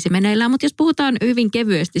syvällinen kriisi meneillään. Mutta jos puhutaan hyvin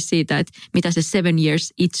kevyesti siitä, että mitä se 7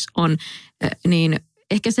 years itch on, niin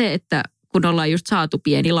ehkä se, että kun ollaan just saatu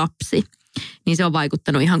pieni lapsi, niin se on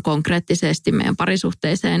vaikuttanut ihan konkreettisesti meidän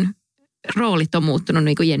parisuhteeseen. Roolit on muuttunut,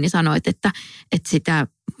 niin kuin Jenni sanoi, että sitä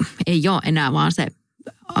ei ole enää vaan se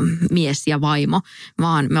mies ja vaimo,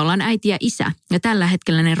 vaan me ollaan äiti ja isä. Ja tällä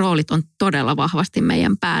hetkellä ne roolit on todella vahvasti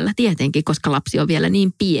meidän päällä, tietenkin, koska lapsi on vielä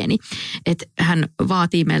niin pieni, että hän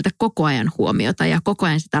vaatii meiltä koko ajan huomiota ja koko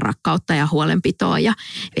ajan sitä rakkautta ja huolenpitoa. Ja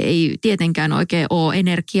ei tietenkään oikein ole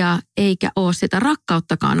energiaa eikä ole sitä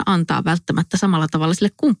rakkauttakaan antaa välttämättä samalla tavalla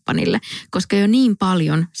sille kumppanille, koska jo niin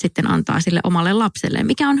paljon sitten antaa sille omalle lapselle,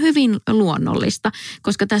 mikä on hyvin luonnollista,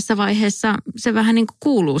 koska tässä vaiheessa se vähän niin kuin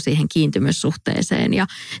kuuluu siihen kiintymyssuhteeseen ja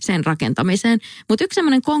sen rakentamiseen. Mutta yksi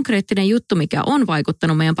semmoinen konkreettinen juttu, mikä on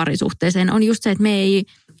vaikuttanut meidän parisuhteeseen, on just se, että me ei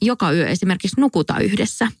joka yö esimerkiksi nukuta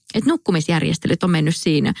yhdessä. Että nukkumisjärjestelyt on mennyt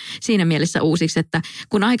siinä mielessä uusiksi, että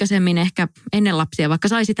kun aikaisemmin ehkä ennen lapsia vaikka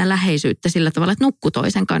sai sitä läheisyyttä sillä tavalla, että nukku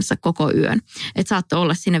toisen kanssa koko yön, että saattoi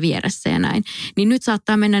olla siinä vieressä ja näin, niin nyt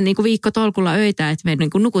saattaa mennä niin kuin viikkotolkulla öitä, että me niin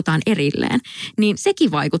kuin nukutaan erilleen. Niin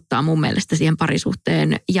sekin vaikuttaa mun mielestä siihen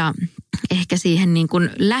parisuhteen ja ehkä siihen niin kuin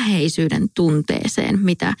läheisyyden tunteeseen,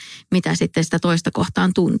 mitä sitten sitä toista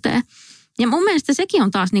kohtaan tuntee. Ja mun mielestä sekin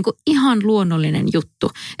on taas niin kuin ihan luonnollinen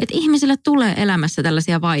juttu, että ihmisille tulee elämässä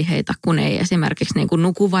tällaisia vaiheita, kun ei esimerkiksi niin kuin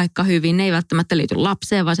nuku vaikka hyvin, ne ei välttämättä liity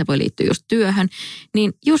lapseen, vaan se voi liittyä just työhön.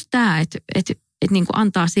 Niin just tämä, että niin kuin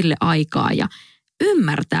antaa sille aikaa ja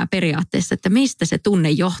ymmärtää periaatteessa, että mistä se tunne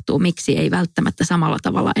johtuu, miksi ei välttämättä samalla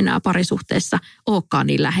tavalla enää parisuhteessa olekaan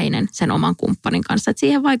niin läheinen sen oman kumppanin kanssa. Että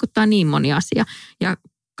siihen vaikuttaa niin moni asia ja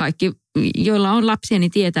kaikki, joilla on lapsia,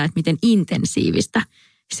 niin tietää, että miten intensiivistä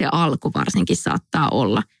se alku varsinkin saattaa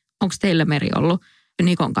olla. Onko teillä, Meri, ollut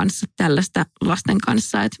Nikon kanssa tällaista lasten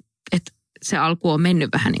kanssa, että se alku on mennyt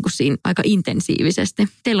vähän niin kuin siinä aika intensiivisesti?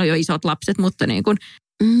 Teillä on jo isot lapset, mutta niin kuin...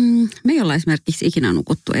 Me ei olla esimerkiksi ikinä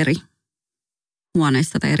nukuttu eri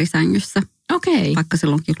huoneissa tai eri sängyssä. Okei. Vaikka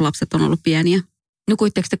silloinkin, kun lapset on ollut pieniä.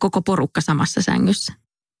 Nukuitteko te koko porukka samassa sängyssä?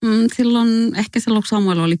 Silloin, kun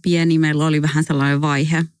Samuel oli pieni, meillä oli vähän sellainen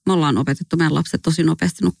vaihe. Me ollaan opetettu meidän lapset tosi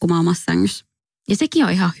nopeasti nukkumaan omassa sängyssä. Ja sekin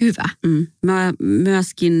on ihan hyvä. Mä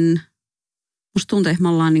myöskin, musta tuntuu, että me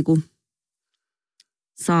ollaan niinku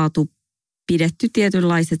saatu pidetty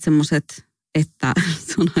tietynlaiset semmoiset, että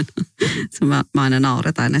mä aina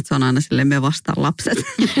nauretaan, että se on aina silleen me vastaan lapset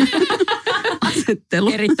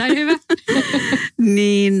asettelu. Erittäin hyvä.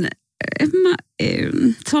 Niin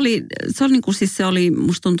se oli niinku, siis se oli,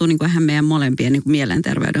 musta tuntuu niinku ihan meidän molempien niinku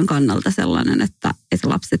mielenterveyden kannalta sellainen, että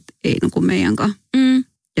lapset ei nuku meidän kanssa.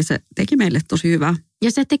 Ja se teki meille tosi hyvää.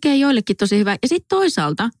 Ja se tekee joillekin tosi hyvää. Ja sitten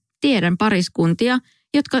toisaalta tiedän pariskuntia,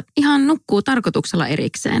 jotka ihan nukkuu tarkoituksella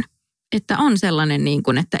erikseen. Että on sellainen niin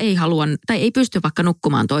kuin, että ei halua tai ei pysty vaikka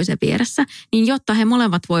nukkumaan toisen vieressä, niin jotta he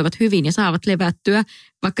molemmat voivat hyvin ja saavat levättyä,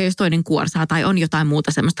 vaikka jos toinen kuorsaa tai on jotain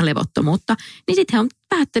muuta semmoista levottomuutta, niin sitten he on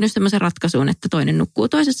päättänyt semmoisen ratkaisuun, että toinen nukkuu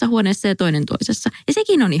toisessa huoneessa ja toinen toisessa. Ja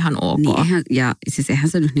sekin on ihan ok. Niin, ja siis eihän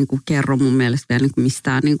se nyt niinku kerro mun mielestä vielä niinku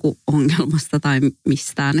mistään niinku ongelmasta tai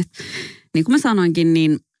mistään. Et, niin kuin mä sanoinkin,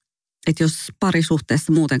 niin että jos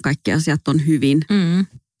parisuhteessa muuten kaikki asiat on hyvin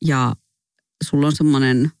ja sulla on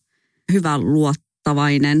semmoinen hyvä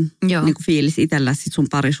luottavainen niin kuin fiilis itselläsi sun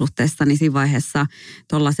parisuhteesta, niin siinä vaiheessa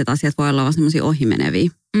tollaiset asiat voi olla vaan semmoisia ohimeneviä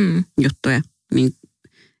juttuja. Niin,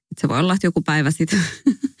 se voi olla, että joku päivä sitten,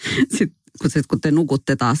 kun te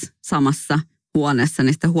nukutte taas samassa huoneessa,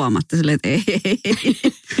 niin sitten huomaatte silleen, että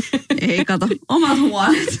ei kato, omat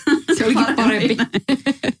huoneet. Se olikin parempi.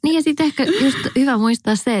 Niin ja sitten ehkä just hyvä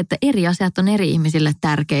muistaa se, että eri asiat on eri ihmisille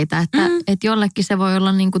tärkeitä. Että jollekin se voi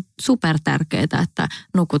olla niinku supertärkeää, että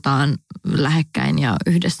nukutaan lähekkäin ja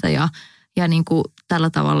yhdessä ja niinku tällä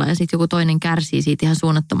tavalla. Ja sitten joku toinen kärsii siitä ihan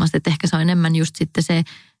suunnattomasti. Että ehkä se on enemmän just sitten se,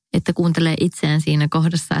 että kuuntelee itseään siinä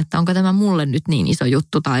kohdassa, että onko tämä mulle nyt niin iso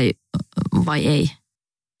juttu vai ei.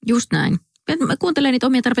 Just näin. Kuuntelee niitä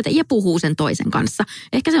omia tarpeita ja puhuu sen toisen kanssa.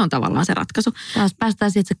 Ehkä se on tavallaan se ratkaisu. Taas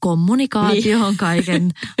päästään sitten se kommunikaatioon niin.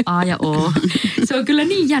 Kaiken A ja O. Se on kyllä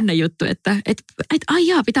niin jännä juttu, että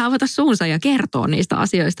pitää avata suunsa ja kertoa niistä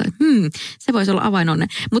asioista. Se voisi olla avainonne.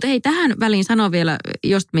 Mutta hei, tähän väliin sano vielä,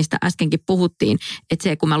 just mistä äskenkin puhuttiin, että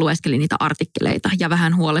se kun mä lueskelin niitä artikkeleita ja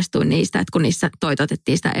vähän huolestuin niistä, että kun niissä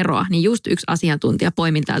toitotettiin sitä eroa, niin just yksi asiantuntija,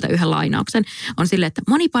 poimin täältä yhden lainauksen, on sille, että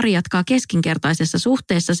moni pari jatkaa keskinkertaisessa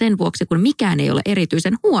suhteessa sen vuoksi, kun mikään ei ole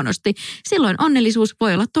erityisen huonosti. Silloin onnellisuus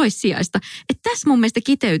voi olla toissijaista. Että tässä mun mielestä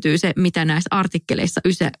kiteytyy se, mitä näissä artikkeleissa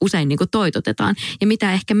usein niin kuin toitotetaan. Ja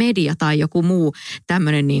mitä ehkä media tai joku muu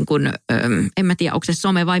tämmöinen, niin kuin, en mä tiedä, onko se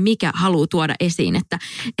some vai mikä, haluaa tuoda esiin, että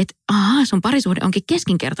sun parisuhde onkin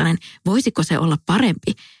keskinkertainen. Voisiko se olla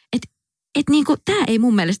parempi? Että niinku, tämä ei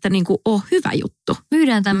mun mielestä niinku ole hyvä juttu.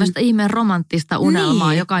 Myydään tämmöistä ihmeen romanttista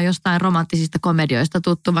unelmaa, joka on jostain romanttisista komedioista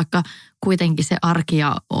tuttu, vaikka kuitenkin se arki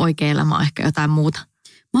ja oikea elämä on ehkä jotain muuta.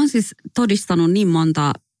 Mä oon siis todistanut niin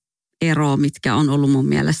monta eroa, mitkä on ollut mun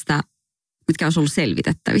mielestä, mitkä olisi ollut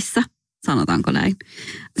selvitettävissä, sanotaanko näin.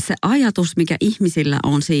 Se ajatus, mikä ihmisillä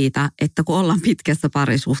on siitä, että kun ollaan pitkässä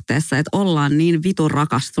parisuhteessa, että ollaan niin vitun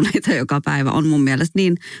rakastuneita joka päivä, on mun mielestä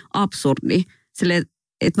niin absurdi. Silleen,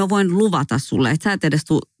 että mä voin luvata sulle, että sä et edes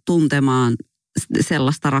tuntemaan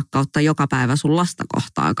sellaista rakkautta joka päivä sun lasta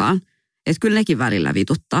kohtaakaan. Että kyllä nekin välillä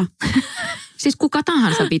vituttaa. Siis kuka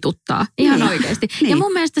tahansa vituttaa, ihan oikeasti. Ja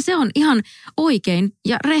mun mielestä se on ihan oikein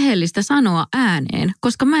ja rehellistä sanoa ääneen,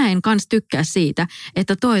 koska mä en kans tykkää siitä,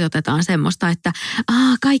 että toitotetaan semmoista, että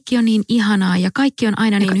kaikki on niin ihanaa ja kaikki on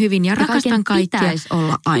aina niin hyvin ja rakastan kaikkia. Pitäisi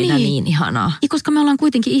olla aina niin ihanaa. Ja koska me ollaan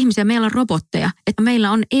kuitenkin ihmisiä, meillä on robotteja, että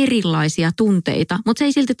meillä on erilaisia tunteita, mutta se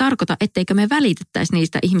ei silti tarkoita, etteikö me välitettäisi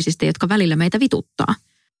niistä ihmisistä, jotka välillä meitä vituttaa.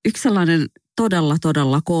 Yksi sellainen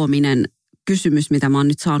todella koominen kysymys, mitä mä oon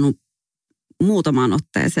nyt saanut muutamaan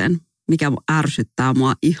otteeseen, mikä ärsyttää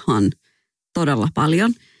mua ihan todella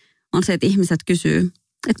paljon, on se, että ihmiset kysyy,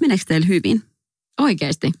 että meneekö teillä hyvin?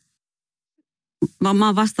 Oikeasti. Mä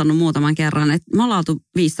oon vastannut muutaman kerran, että me ollaan oltu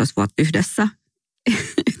 15 vuotta yhdessä.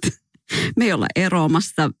 Me ei olla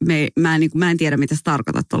eroamassa. Mä en tiedä, mitä se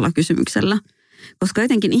tarkoittaa tuolla kysymyksellä. Koska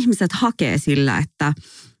jotenkin ihmiset hakee sillä, että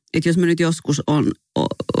jos mä nyt joskus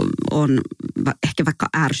on ehkä vaikka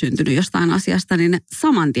ärsyntynyt jostain asiasta, niin ne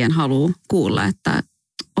saman tien haluaa kuulla, että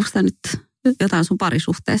onko tämä nyt jotain sun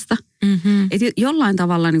parisuhteesta. Mm-hmm. Että jollain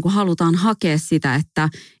tavalla niin kuin halutaan hakea sitä, että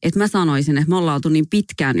mä sanoisin, että me ollaan oltu niin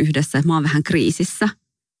pitkään yhdessä, että mä oon vähän kriisissä.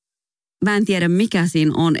 Mä en tiedä, mikä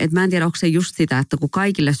siinä on. Että mä en tiedä, onko se just sitä, että kun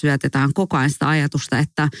kaikille syötetään koko ajan sitä ajatusta,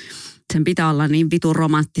 että sen pitää olla niin vitun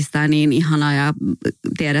romanttista ja niin ihanaa ja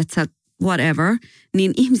tiedät sä, whatever,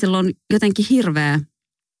 niin ihmisillä on jotenkin hirveä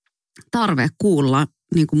tarve kuulla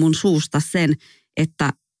niin kuin mun suusta sen,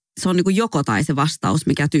 että se on niin kuin joko tai se vastaus,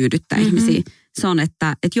 mikä tyydyttää ihmisiä. Se on,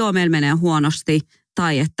 että joo, meillä menee huonosti,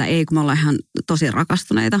 tai että ei, kun me ollaan ihan tosi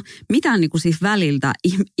rakastuneita. Mitään niin kuin siis väliltä,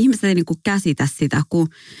 ihmiset ei niin kuin käsitä sitä, kun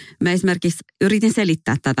mä esimerkiksi yritin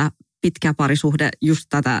selittää tätä pitkä parisuhde, just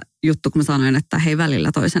tätä juttu, kun mä sanoin, että hei,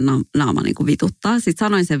 välillä toisen naama niin kuin vituttaa. Sitten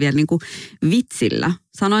sanoin sen vielä niin kuin vitsillä.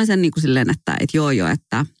 Sanoin sen niin kuin silleen, että joo,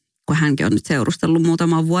 että kun hänkin on nyt seurustellut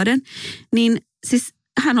muutaman vuoden, niin siis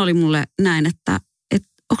hän oli mulle näin, että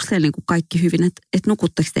onko teillä niin kuin kaikki hyvin, että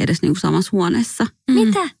nukutteko te edes niin kuin samassa huoneessa?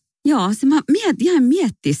 Mitä? Joo, mä jäin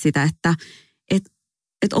miettiä sitä, että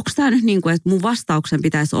onko tämä nyt niin kuin, että mun vastauksen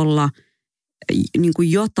pitäisi olla niin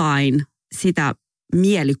kuin jotain sitä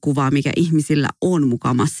mielikuvaa, mikä ihmisillä on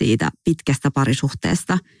mukana siitä pitkästä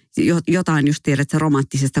parisuhteesta. Jotain just tiedätkö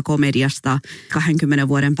romanttisesta komediasta. 20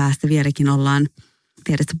 vuoden päästä vieläkin ollaan,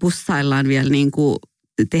 tiedätkö, bussaillaan vielä niin kuin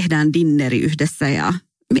tehdään dinneri yhdessä ja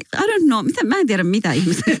I don't know, mä en tiedä mitä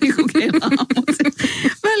ihmiset niinku kelaa, mutta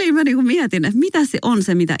väliin mä niinku mietin, että mitä se on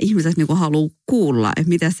se, mitä ihmiset niinku haluaa kuulla, että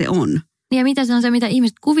mitä se on. Ja mitä se on se, mitä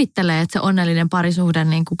ihmiset kuvittelee, että se onnellinen parisuhde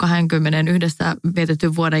niin kuin 20 yhdessä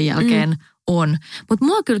vietetyn vuoden jälkeen on. Mutta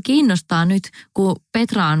mua kyllä kiinnostaa nyt, kun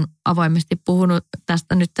Petra on avoimesti puhunut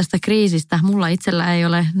tästä kriisistä. Mulla itsellä ei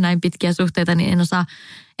ole näin pitkiä suhteita, niin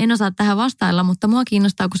en osaa tähän vastailla. Mutta mua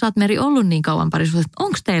kiinnostaa, kun sä oot, Meri, ollut niin kauan parisuhteessa.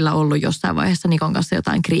 Onko teillä ollut jossain vaiheessa Nikon kanssa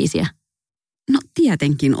jotain kriisiä? No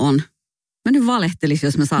tietenkin on. Mä nyt valehtelisin,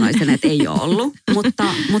 jos mä sanoisin, että ei ole ollut. mutta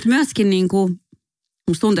myöskin niin kuin,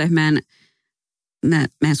 musta tuntuu, että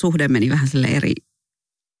meidän suhde meni vähän sille eri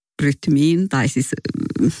rytmiin, tai siis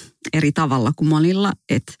eri tavalla kuin monilla,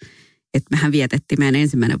 että mehän vietettiin meidän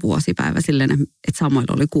ensimmäinen vuosipäivä silleen, että Samuel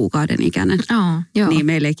oli kuukauden ikäinen. Niin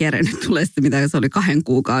meille ei kerennyt tulee sitten, mitä se oli 2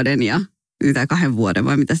 kuukauden ja 2 vuoden,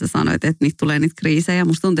 vai mitä sä sanoit, että niitä tulee niitä kriisejä.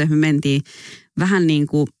 Musta tuntuu, että me mentiin vähän niin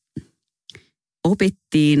kuin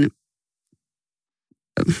opittiin,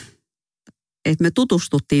 että me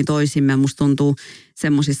tutustuttiin toisimme, musta tuntuu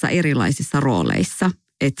semmoisissa erilaisissa rooleissa.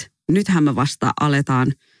 Että nythän me vasta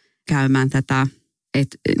aletaan käymään tätä,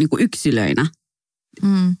 että niin kuin yksilöinä.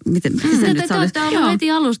 Miten se nyt te olette olleet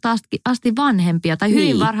heti alusta asti vanhempia, tai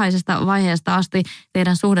hyvin varhaisesta vaiheesta asti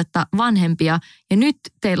teidän suhdetta vanhempia. Ja nyt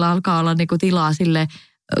teillä alkaa olla niin kuin tilaa sille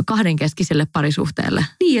kahdenkeskiselle parisuhteelle.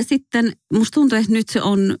 Niin, ja sitten musta tuntuu, että nyt se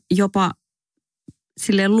on jopa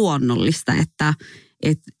silleen luonnollista, että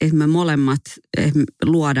me molemmat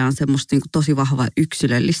luodaan semmoista niin kuin tosi vahvaa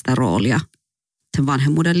yksilöllistä roolia sen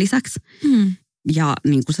vanhemmuuden lisäksi. Ja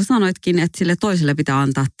niin kuin sä sanoitkin, että sille toiselle pitää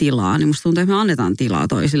antaa tilaa, niin musta tuntuu, että me annetaan tilaa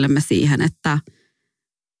toisillemme siihen, että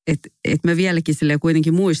me vieläkin sille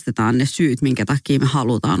kuitenkin muistetaan ne syyt, minkä takia me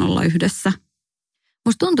halutaan olla yhdessä.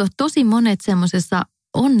 Musta tuntuu, että tosi monet semmoisessa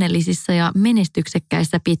onnellisissa ja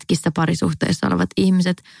menestyksekkäissä pitkissä parisuhteissa olevat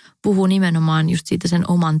ihmiset puhuu nimenomaan just siitä sen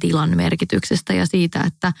oman tilan merkityksestä ja siitä,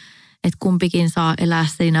 että kumpikin saa elää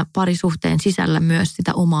siinä parisuhteen sisällä myös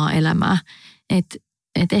sitä omaa elämää.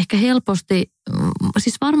 Että ehkä helposti,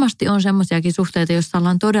 siis varmasti on semmoisiakin suhteita, joissa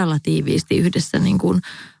ollaan todella tiiviisti yhdessä niin kuin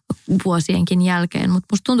vuosienkin jälkeen, mutta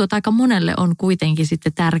musta tuntuu, että aika monelle on kuitenkin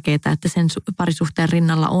sitten tärkeää, että sen parisuhteen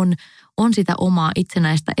rinnalla on sitä omaa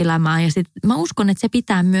itsenäistä elämää. Ja sitten mä uskon, että se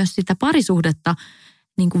pitää myös sitä parisuhdetta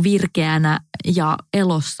niin kuin virkeänä ja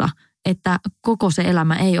elossa, että koko se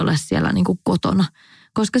elämä ei ole siellä niin kuin kotona.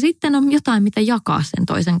 Koska sitten on jotain, mitä jakaa sen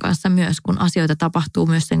toisen kanssa myös, kun asioita tapahtuu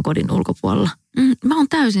myös sen kodin ulkopuolella. Mä oon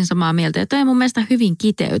täysin samaa mieltä. Ja toi on mun mielestä hyvin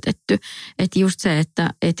kiteytetty. Että just se,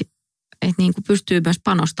 että niin kuin pystyy myös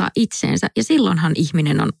panostaa itseensä. Ja silloinhan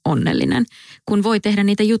ihminen on onnellinen, kun voi tehdä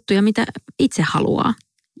niitä juttuja, mitä itse haluaa.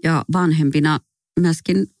 Ja vanhempina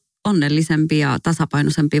myöskin onnellisempi ja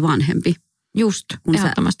tasapainoisempi vanhempi. Just,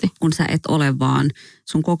 ehdottomasti. Kun sä et ole vaan,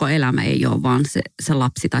 sun koko elämä ei ole vaan se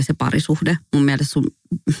lapsi tai se parisuhde. Mun mielestä sun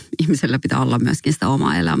ihmisellä pitää olla myöskin sitä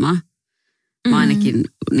omaa elämää. Mä ainakin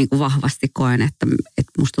niin kuin vahvasti koen, että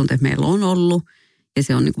musta tuntuu, että meillä on ollut ja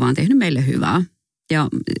se on niin kuin vaan tehnyt meille hyvää. Ja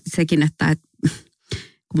sekin, että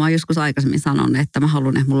kun mä oon joskus aikaisemmin sanonut, että mä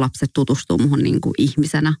haluan, että mun lapset tutustuu muhun niin kuin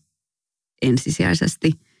ihmisenä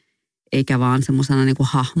ensisijaisesti, eikä vaan semmoisena niin kuin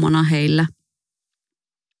hahmona heillä.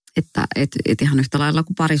 Että ihan yhtä lailla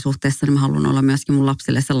kuin parisuhteessa, niin mä haluan olla myöskin mun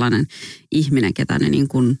lapsille sellainen ihminen, ketä ne niin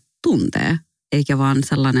kuin tuntee. Eikä vaan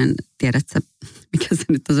sellainen, tiedätkö, mikä se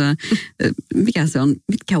nyt on, mikä se on,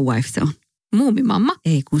 mitkä wife se on? Muumimamma?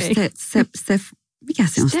 Ei, kun se mikä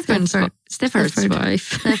se on? Stepford's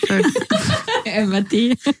wife. En mä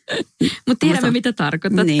tiedä. Mutta tiedämme, mitä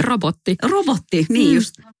tarkoittaa. Niin. Robotti, niin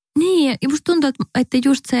just. Niin, ja musta tuntuu, että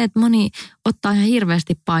just se, että moni ottaa ihan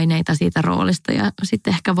hirveästi paineita siitä roolista ja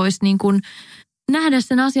sitten ehkä voisi niin kuin nähdä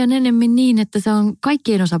sen asian enemmän niin, että se on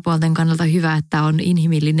kaikkien osapuolten kannalta hyvä, että on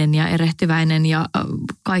inhimillinen ja erehtyväinen ja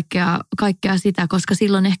kaikkea sitä, koska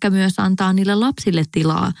silloin ehkä myös antaa niille lapsille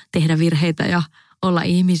tilaa tehdä virheitä ja olla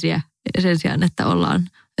ihmisiä sen sijaan, että ollaan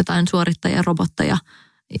jotain suorittajia, robotteja,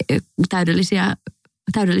 täydellisiä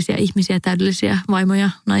ihmisiä, täydellisiä vaimoja,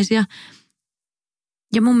 naisia.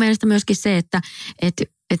 Ja mun mielestä myöskin se, että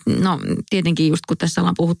no tietenkin just kun tässä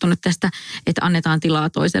ollaan puhuttu nyt tästä, että annetaan tilaa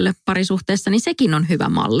toiselle parisuhteessa, niin sekin on hyvä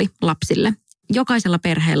malli lapsille. Jokaisella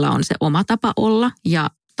perheellä on se oma tapa olla ja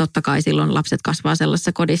totta kai silloin lapset kasvaa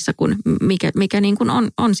sellaisessa kodissa, kun mikä niin kuin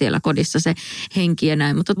on siellä kodissa se henki ja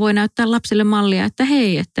näin. Mutta voi näyttää lapsille mallia, että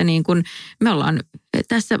hei, että niin kuin me ollaan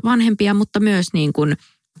tässä vanhempia, mutta myös niin kuin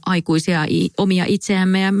aikuisia omia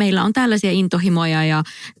itseämme ja meillä on tällaisia intohimoja ja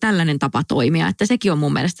tällainen tapa toimia, että sekin on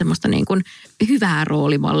mun mielestä semmoista niin kuin hyvää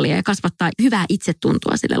roolimallia ja kasvattaa hyvää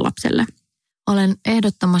itsetuntoa sille lapselle. Olen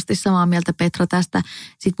ehdottomasti samaa mieltä, Petra, tästä.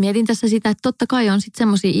 Sitten mietin tässä sitä, että totta kai on sitten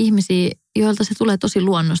semmoisia ihmisiä, joilta se tulee tosi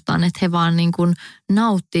luonnostaan, että he vaan niin kuin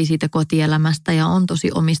nauttii siitä kotielämästä ja on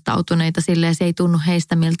tosi omistautuneita silleen, se ei tunnu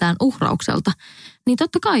heistä miltään uhraukselta. Niin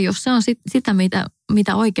totta kai, jos se on sitä,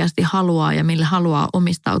 mitä oikeasti haluaa ja millä haluaa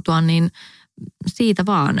omistautua, niin siitä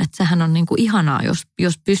vaan, että sehän on niin kuin ihanaa,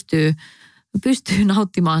 jos pystyy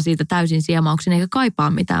nauttimaan siitä täysin siemauksin eikä kaipaa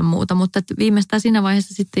mitään muuta. Mutta viimeistään siinä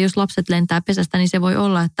vaiheessa sitten, jos lapset lentää pesästä, niin se voi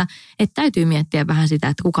olla, että täytyy miettiä vähän sitä,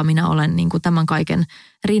 että kuka minä olen niin kuin tämän kaiken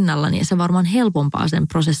rinnallani. Ja se varmaan helpompaa sen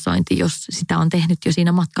prosessointi, jos sitä on tehnyt jo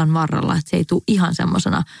siinä matkan varrella. Että se ei tule ihan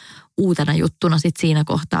semmoisena uutena juttuna sitten siinä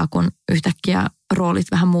kohtaa, kun yhtäkkiä roolit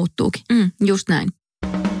vähän muuttuukin. Just näin.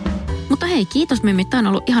 Mutta hei, kiitos Mimmi. Tämä on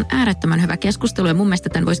ollut ihan äärettömän hyvä keskustelu ja mun mielestä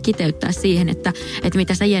tämän voisi kiteyttää siihen, että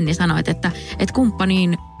mitä sä Jenni sanoit, että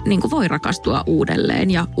kumppaniin niin kuin voi rakastua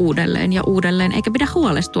uudelleen ja uudelleen ja uudelleen, eikä pidä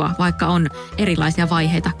huolestua, vaikka on erilaisia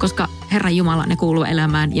vaiheita, koska Herran Jumala, ne kuuluu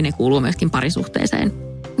elämään ja ne kuuluu myöskin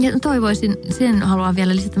parisuhteeseen. Ja toivoisin, sen haluan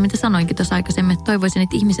vielä lisätä, mitä sanoinkin tuossa aikaisemmin, että toivoisin,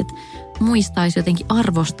 että ihmiset muistaisi jotenkin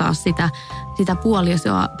arvostaa sitä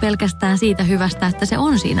puolisoa pelkästään siitä hyvästä, että se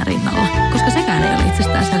on siinä rinnalla. Koska sekään ei ole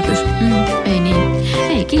itsestäänselvyys. Ei niin.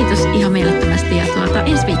 Hei, kiitos ihan mielettömästi ja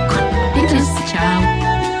ensi viikkoon. Kiitos. Ciao.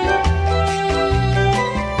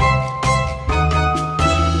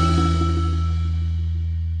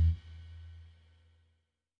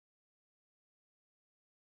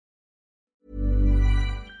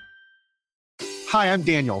 Hi, I'm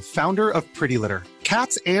Daniel, founder of Pretty Litter.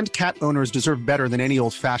 Cats and cat owners deserve better than any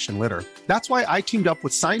old-fashioned litter. That's why I teamed up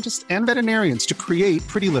with scientists and veterinarians to create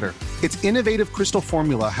Pretty Litter. Its innovative crystal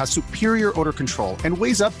formula has superior odor control and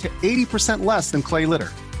weighs up to 80% less than clay litter.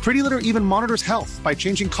 Pretty Litter even monitors health by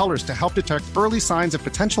changing colors to help detect early signs of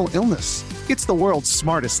potential illness. It's the world's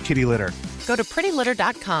smartest kitty litter. Go to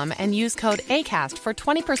prettylitter.com and use code ACAST for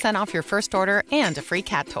 20% off your first order and a free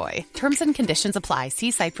cat toy. Terms and conditions apply.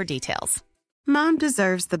 See site for details. Mom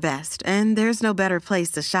deserves the best, and there's no better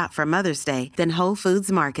place to shop for Mother's Day than Whole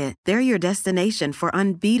Foods Market. They're your destination for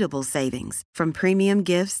unbeatable savings, from premium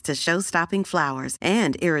gifts to show-stopping flowers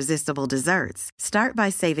and irresistible desserts. Start by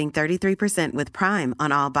saving 33% with Prime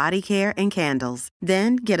on all body care and candles.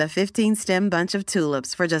 Then get a 15-stem bunch of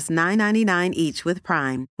tulips for just $9.99 each with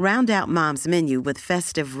Prime. Round out Mom's menu with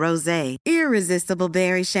festive rosé, irresistible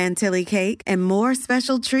berry chantilly cake, and more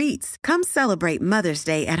special treats. Come celebrate Mother's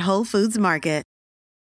Day at Whole Foods Market